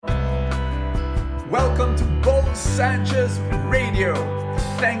Welcome to Bo Sanchez Radio.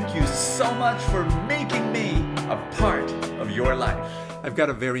 Thank you so much for making me a part of your life. I've got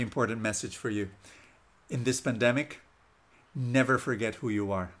a very important message for you. In this pandemic, never forget who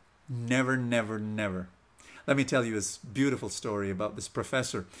you are. Never, never, never. Let me tell you this beautiful story about this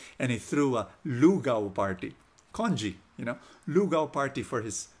professor, and he threw a lugaw party. Konji, lugaw party for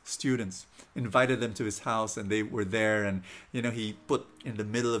his students. Invited them to his house, and they were there, and he put in the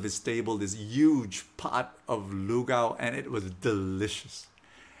middle of his table this huge pot of lugaw, and it was delicious.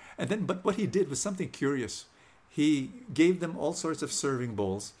 And then, but what he did was something curious. He gave them all sorts of serving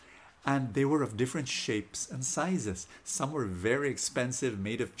bowls, and they were of different shapes and sizes. Some were very expensive,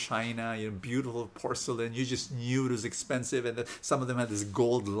 made of china, beautiful porcelain. You just knew it was expensive. And then some of them had this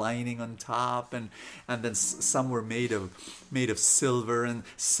gold lining on top, and then some were made of silver, and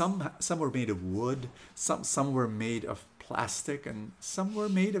some were made of wood. Some were made of plastic, and some were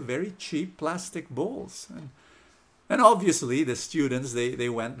made of very cheap plastic bowls. And obviously, the students they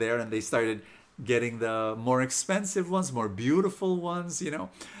went there and they started getting the more expensive ones, more beautiful ones,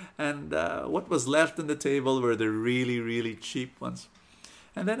 and what was left on the table were the really, really cheap ones.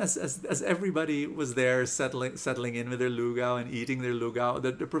 And then as everybody was there settling in with their lugaw and eating their lugaw,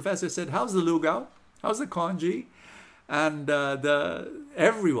 the professor said, "How's the lugaw? How's the congee?" And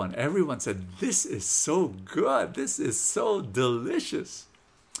everyone said, "This is so good. This is so delicious."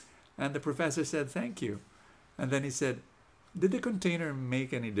 And the professor said, "Thank you." And then he said, "Did the container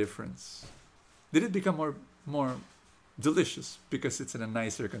make any difference? Did it become more delicious because it's in a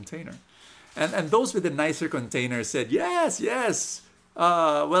nicer container?" And those with the nicer container said, yes.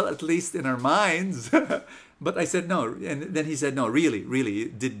 Well, at least in our minds. But I said no. And then he said, "No, really,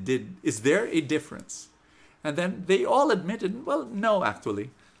 is there a difference?" And then they all admitted, well, no, actually.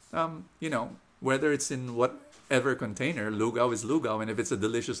 Whether it's in whatever container, lugaw is lugaw. And if it's a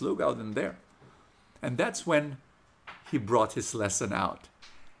delicious lugaw, then there. And that's when he brought his lesson out.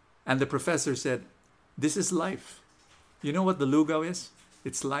 And the professor said, "This is life. You know what the lugaw is?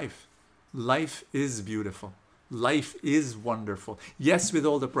 It's life. Life is beautiful. Life is wonderful. Yes, with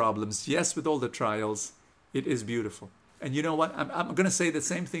all the problems. Yes, with all the trials. It is beautiful." And you know what? I'm going to say the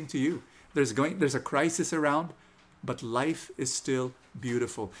same thing to you. There's a crisis around, but life is still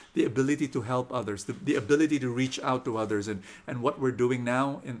beautiful. The ability to help others, the ability to reach out to others, and what we're doing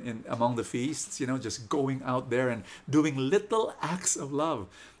now in among the feasts, just going out there and doing little acts of love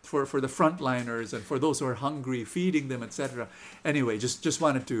for the frontliners and for those who are hungry, feeding them, etc. Anyway, just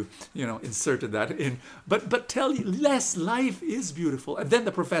wanted to inserted that in. But tell you, life is beautiful. And then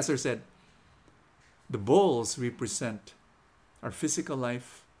the professor said, the bowls represent our physical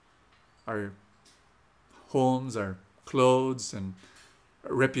life, our homes, our clothes, and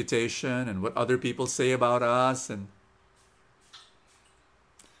reputation, and what other people say about us. And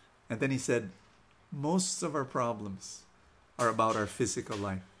then he said, most of our problems are about our physical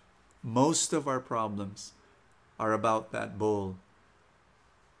life. Most of our problems are about that bowl.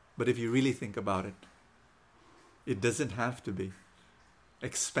 But if you really think about it, it doesn't have to be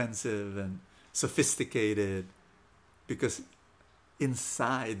expensive and sophisticated, because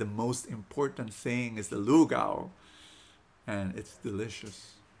inside, the most important thing is the lugaw, and it's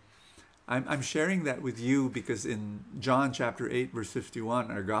delicious. I'm sharing that with you because in John chapter 8, verse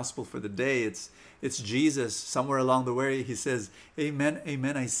 51, our gospel for the day, it's Jesus. Somewhere along the way, he says, "Amen,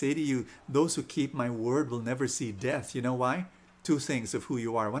 amen, I say to you, those who keep my word will never see death." You know why? Two things of who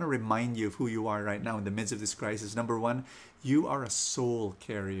you are. I want to remind you of who you are right now in the midst of this crisis. Number one, you are a soul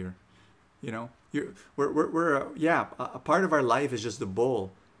carrier. A part of our life is just the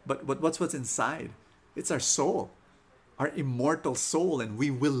bowl, but what's inside? It's our soul, our immortal soul, and we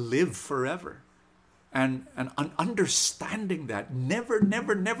will live forever. And understanding that,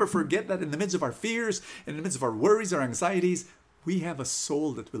 never forget that in the midst of our fears, in the midst of our worries, our anxieties, we have a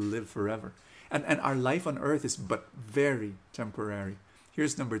soul that will live forever. And our life on earth is but very temporary.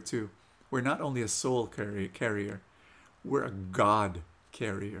 Here's number two. We're not only a soul carrier, we're a God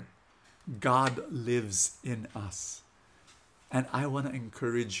carrier. God lives in us. And I want to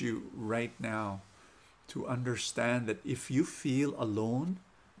encourage you right now to understand that if you feel alone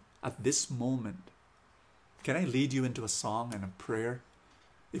at this moment, can I lead you into a song and a prayer?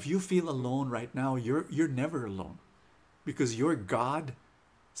 If you feel alone right now, you're never alone, because your God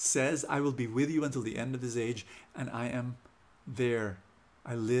says, "I will be with you until the end of this age, and I am there.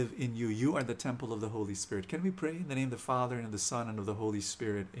 I live in you. You are the temple of the Holy Spirit." Can we pray in the name of the Father, and of the Son, and of the Holy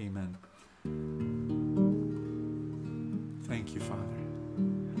Spirit? Amen. Thank you, Father.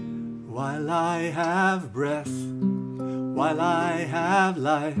 While I have breath, while I have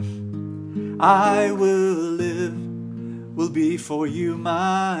life, I will live, will be for you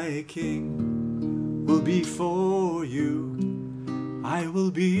my King. will be for you. I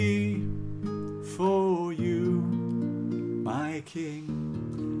will be for you, my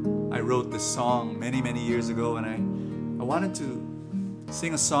King. I wrote this song many, many years ago, and I wanted to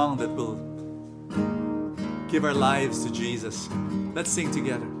sing a song that will give our lives to Jesus. Let's sing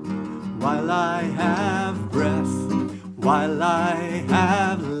together. While I have breath, while I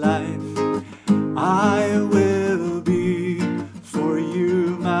have life, I will be for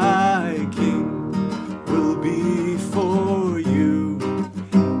you, my King. Will be for you.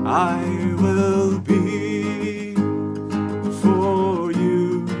 I will be for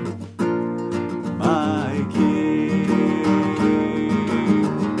you, my King.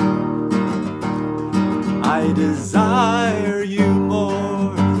 I desire you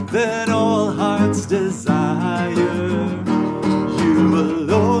more than all hearts desire. You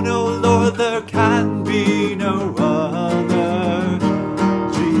alone, oh Lord, there can be no other.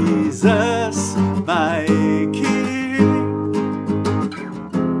 Jesus, my King,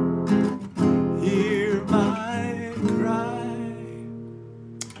 hear my cry.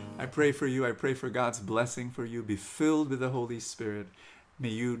 I pray for you. I pray for God's blessing for you. Be filled with the Holy Spirit. May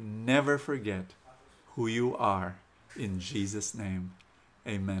you never forget who you are. In Jesus' name,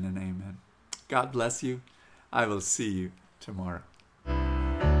 amen and amen. God bless you. I will see you tomorrow.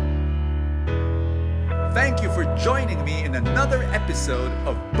 Thank you for joining me in another episode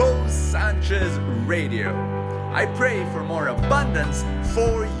of Bo Sanchez Radio. I pray for more abundance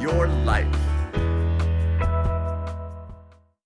for your life.